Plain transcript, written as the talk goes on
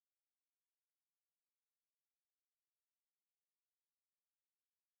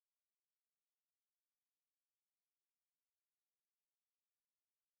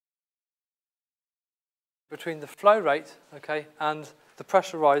between the flow rate, okay, and the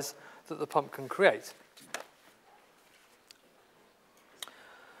pressure rise that the pump can create.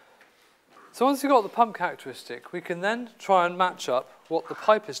 So once we've got the pump characteristic, we can then try and match up what the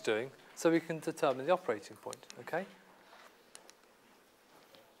pipe is doing so we can determine the operating point, okay?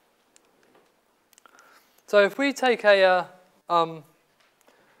 So if we take a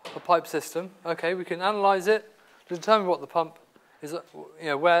pipe system, okay, we can analyze it to determine what the pump is,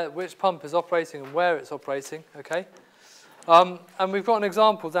 which pump is operating and where it's operating, okay? And we've got an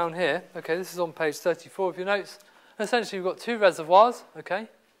example down here, okay, this is on page 34 of your notes. And essentially we've got two reservoirs, okay?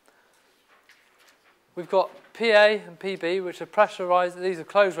 We've got PA and PB, which are pressurized. These are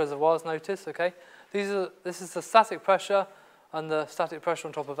closed reservoirs, notice, okay? This is the static pressure and the static pressure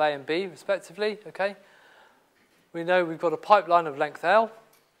on top of A and B, respectively, okay? We know we've got a pipeline of length L.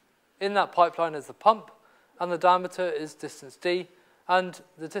 In that pipeline is the pump, and the diameter is distance D, and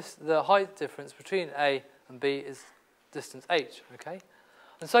the height difference between A and B is distance H, okay?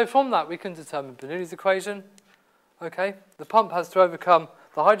 And so from that, we can determine Bernoulli's equation, okay? The pump has to overcome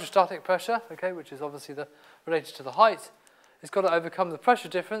the hydrostatic pressure, okay, which is obviously related to the height. It's got to overcome the pressure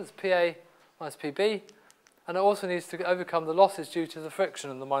difference, PA minus PB, and it also needs to overcome the losses due to the friction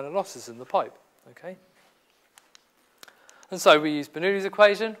and the minor losses in the pipe, okay? And so we use Bernoulli's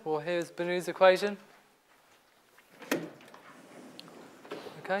equation. Well, here's Bernoulli's equation.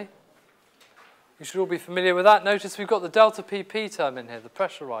 Okay. You should all be familiar with that. Notice we've got the delta PP term in here, the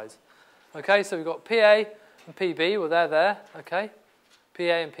pressure rise. Okay, so we've got PA and PB, well, they're there, okay. PA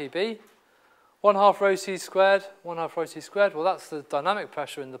and PB. 1/2 rho C squared, 1/2 rho C squared. Well, that's the dynamic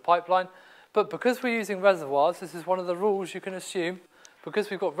pressure in the pipeline. But because we're using reservoirs, this is one of the rules you can assume.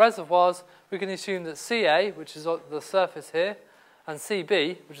 Because we've got reservoirs, we can assume that CA, which is the surface here, and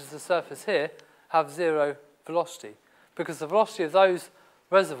CB, which is the surface here, have zero velocity. Because the velocity of those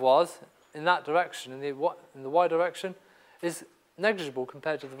reservoirs in that direction, in the Y direction, is negligible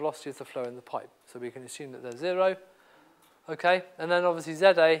compared to the velocity of the flow in the pipe. So we can assume that they're zero. Okay, and then obviously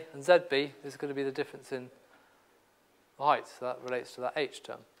ZA and ZB is going to be the difference in the height. So that relates to that H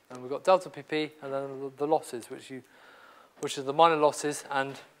term. And we've got delta PP and then the losses, which are the minor losses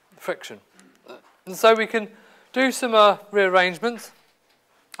and friction. And so we can do some rearrangements.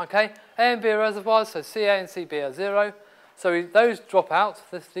 Okay, A and B are reservoirs, so CA and CB are zero. So those drop out,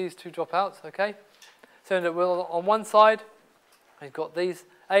 these two drop out, okay? So that we'll, on one side, we've got these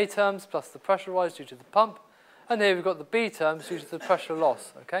A terms plus the pressure rise due to the pump. And here we've got the B terms due to the pressure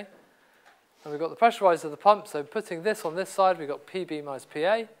loss, okay? And we've got the pressure rise of the pump, so putting this on this side, we've got PB minus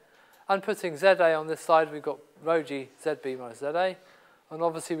PA. And putting ZA on this side, we've got rho G ZB minus ZA. And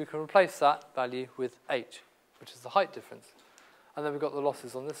obviously we can replace that value with H, which is the height difference. And then we've got the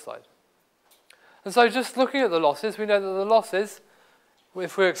losses on this side. And so just looking at the losses, we know that the losses,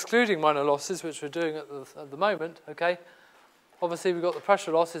 if we're excluding minor losses, which we're doing at the moment, okay, obviously we've got the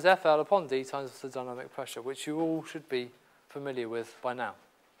pressure loss is FL upon D times the dynamic pressure, which you all should be familiar with by now.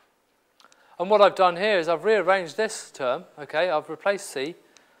 And what I've done here is I've rearranged this term, okay, I've replaced C.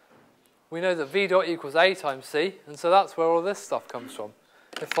 We know that V dot equals A times C, and so that's where all this stuff comes from.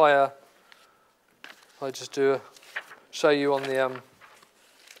 If I just show you on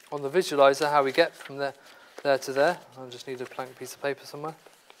the visualizer how we get from there to there. I just need a blank piece of paper somewhere.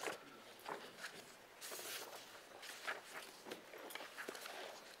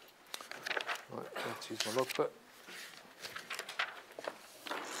 Right, let's use my logbook.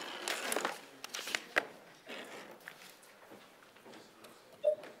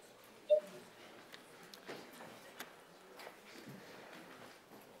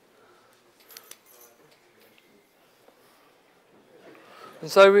 And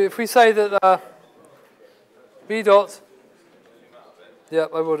so if we say that V dot, yeah,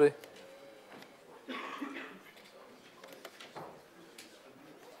 I will do.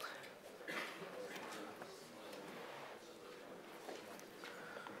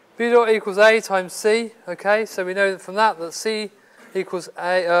 V dot equals A times C, okay, so we know from that C equals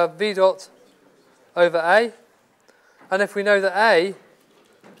V dot over A. And if we know that A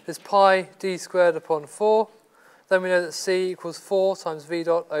is pi D squared upon 4, then we know that C equals 4 times V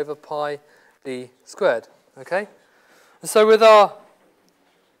dot over pi D squared, okay? And so with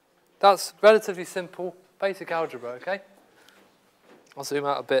that's relatively simple, basic algebra, okay? I'll zoom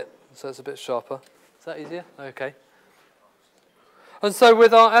out a bit so it's a bit sharper. Is that easier? Okay. And so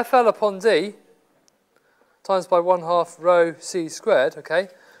with our FL upon D times by 1/2 rho C squared, okay?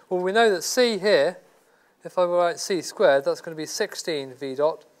 Well, we know that C here, if I write C squared, that's going to be 16 V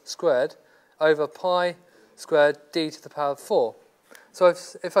dot squared over pi squared D to the power of 4. So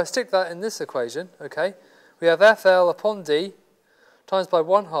if I stick that in this equation, okay, we have FL upon D times by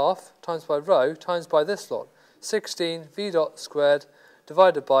 1/2 times by rho times by this lot, 16 v dot squared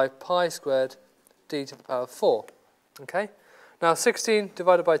divided by pi squared d to the power 4. Okay? Now 16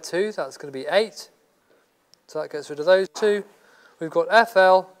 divided by 2, that's going to be 8. So that gets rid of those two. We've got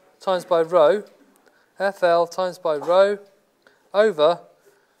FL times by rho, FL times by rho over,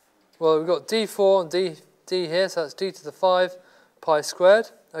 well, we've got d4 and d here, so that's d to the 5 pi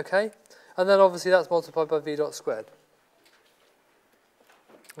squared, okay? And then obviously that's multiplied by v dot squared.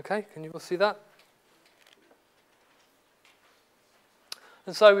 Okay, can you all see that?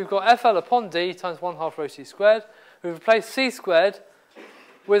 And so we've got FL upon d times 1/2 rho c squared. We've replaced c squared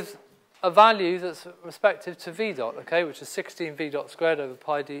with a value that's respective to v dot, okay, which is 16 v dot squared over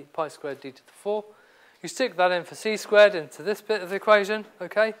pi squared d to the 4. You stick that in for c squared into this bit of the equation,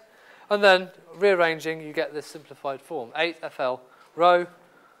 okay? And then rearranging, you get this simplified form. 8 FL rho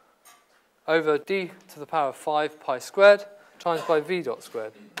over d to the power of 5 pi squared times by v dot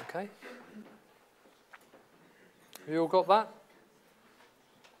squared, okay? Have you all got that?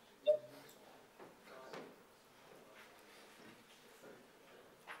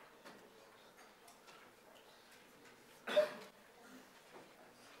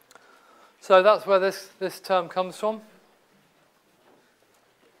 So that's where this term comes from.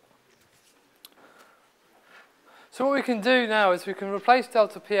 So what we can do now is we can replace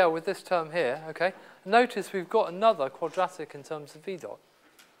delta PL with this term here, okay? Notice we've got another quadratic in terms of V dot.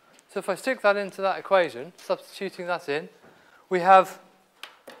 So if I stick that into that equation, substituting that in, we have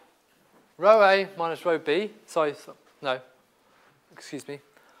rho A minus rho B, we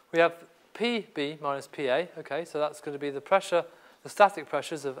have PB minus PA, okay, so that's going to be the pressure, the static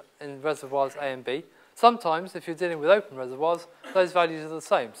pressures in reservoirs A and B. Sometimes, if you're dealing with open reservoirs, those values are the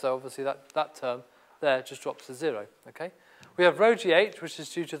same, so obviously that term there just drops to 0, okay? We have rho GH, which is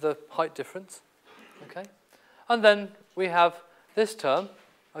due to the height difference, okay? And then we have this term,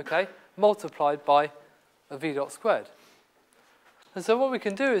 okay, multiplied by a V dot squared. And so what we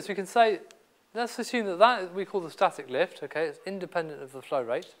can do is we can say, let's assume that we call the static lift, okay? It's independent of the flow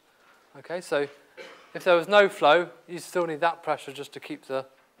rate, okay? So if there was no flow, you still need that pressure just to keep the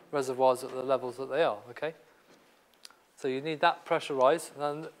reservoirs at the levels that they are, okay? So you need that pressure rise,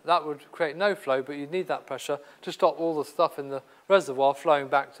 and that would create no flow, but you need that pressure to stop all the stuff in the reservoir flowing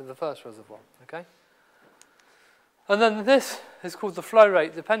back to the first reservoir, okay? And then this is called the flow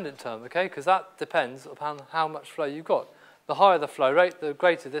rate dependent term, okay? Because that depends upon how much flow you've got. The higher the flow rate, the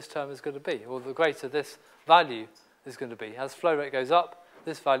greater this term is going to be, or the greater this value is going to be. As flow rate goes up,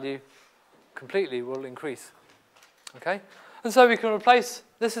 this value completely will increase, okay? And so we can replace,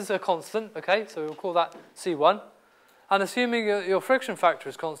 this is a constant, okay? So we'll call that C1. And assuming your friction factor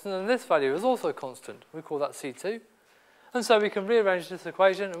is constant, and this value is also constant, we call that C2. And so we can rearrange this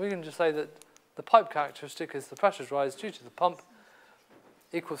equation, and we can just say that the pipe characteristic is the pressure rise due to the pump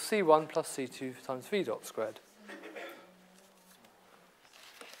equals C1 plus C2 times V dot squared.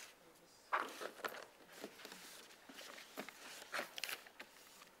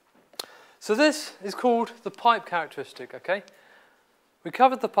 So this is called the pipe characteristic, okay? We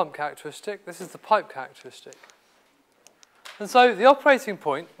covered the pump characteristic, this is the pipe characteristic. And so the operating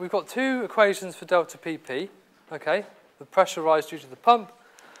point, we've got two equations for delta PP, okay? The pressure rise due to the pump.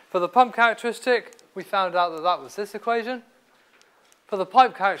 For the pump characteristic, we found out that that was this equation. For the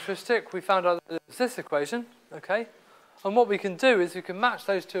pipe characteristic, we found out that it was this equation, okay? And what we can do is we can match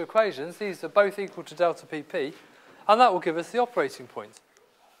those two equations. These are both equal to delta PP, and that will give us the operating point.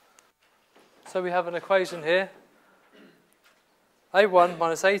 So we have an equation here. A1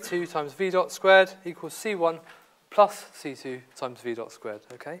 minus A2 times V dot squared equals C1 plus C2 times V dot squared,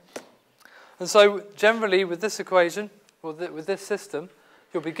 okay? And so generally with this equation, or with this system,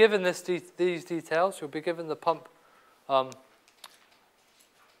 you'll be given these details. You'll be given the pump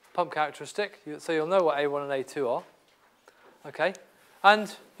characteristic, so you'll know what A1 and A2 are, okay?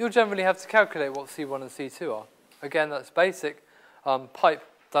 And you'll generally have to calculate what C1 and C2 are. Again, that's basic pipe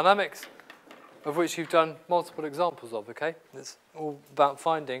dynamics, of which you've done multiple examples of, okay? It's all about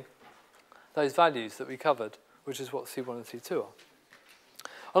finding those values that we covered, which is what C1 and C2 are.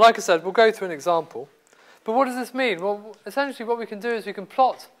 And like I said, we'll go through an example. But what does this mean? Well, essentially what we can do is we can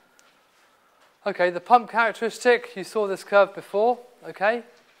plot, okay, the pump characteristic. You saw this curve before, okay?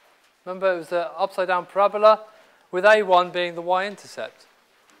 Remember, it was an upside-down parabola with A1 being the y-intercept,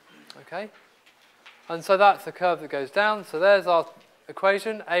 okay? And so that's the curve that goes down. So there's our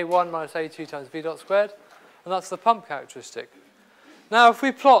equation, A1 minus A2 times V dot squared, and that's the pump characteristic. Now, if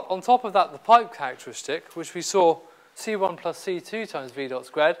we plot on top of that the pipe characteristic, which we saw C1 plus C2 times V dot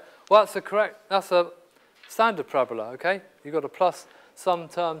squared, well, that's a standard parabola, okay? You've got a plus some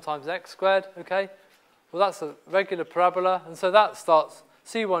term times x squared, okay? Well, that's a regular parabola, and so that starts,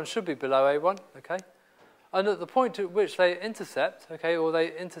 C1 should be below A1, okay? And at the point at which they intercept, okay, or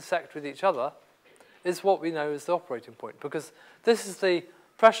they intersect with each other, is what we know as the operating point, because this is the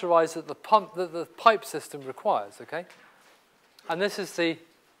pressure rise that the pipe system requires, okay? And this is the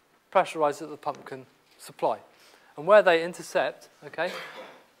pressure rise that the pump can supply. And where they intercept, okay,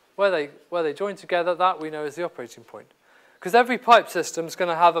 where they join together, that we know is the operating point. Because every pipe system is going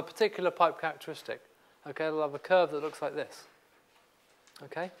to have a particular pipe characteristic. Okay, it'll have a curve that looks like this.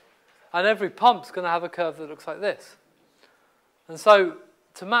 Okay? And every pump's going to have a curve that looks like this. And so,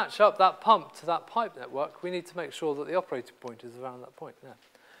 to match up that pump to that pipe network, we need to make sure that the operating point is around that point. Yeah.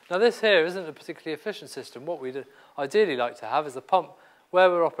 Now, this here isn't a particularly efficient system. What we'd ideally like to have is a pump where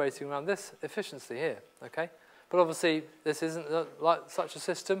we're operating around this efficiency here. Okay? But obviously, this isn't like such a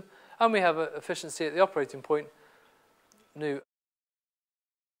system, and we have an efficiency at the operating point, nu.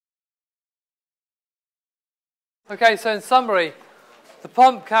 Okay, so in summary, the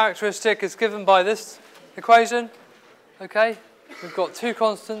pump characteristic is given by this equation. Okay, we've got two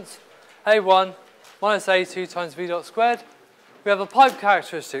constants, A1 minus A2 times V dot squared. We have a pipe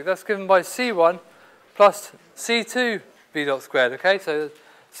characteristic that's given by C1 plus C2 V dot squared. Okay, so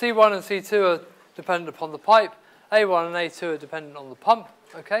C1 and C2 are dependent upon the pipe, A1 and A2 are dependent on the pump.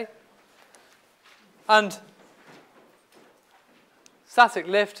 Okay, and static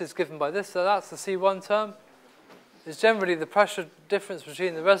lift is given by this, so that's the C1 term. Is generally the pressure difference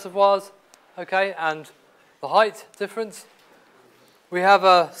between the reservoirs, okay, and the height difference. We have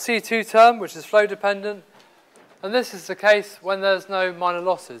a C2 term, which is flow dependent, and this is the case when there's no minor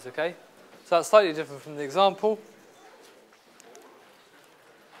losses, okay. So that's slightly different from the example.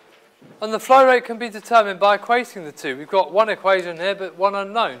 And the flow rate can be determined by equating the two. We've got one equation here, but one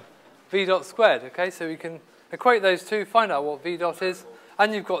unknown, V dot squared, okay. So we can equate those two, find out what V dot is,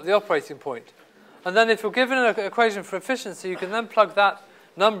 and you've got the operating point. And then if you're given an equation for efficiency, you can then plug that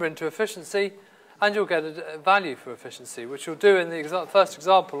number into efficiency, and you'll get a value for efficiency, which you'll do in the first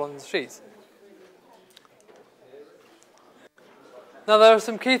example on the sheets. Now, there are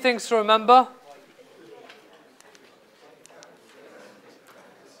some key things to remember.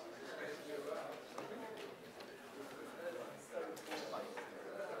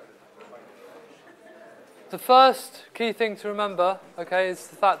 The first key thing to remember, okay, is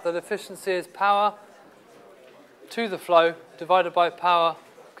the fact that efficiency is power to the flow divided by power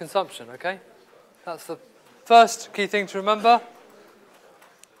consumption, okay? That's the first key thing to remember.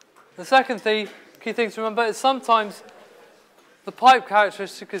 The second key thing to remember is sometimes the pipe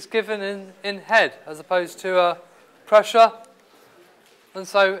characteristic is given in head as opposed to pressure. And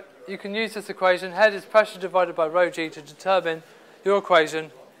so you can use this equation, head is pressure divided by rho g, to determine your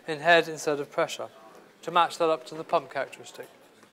equation in head instead of pressure, to match that up to the pump characteristic.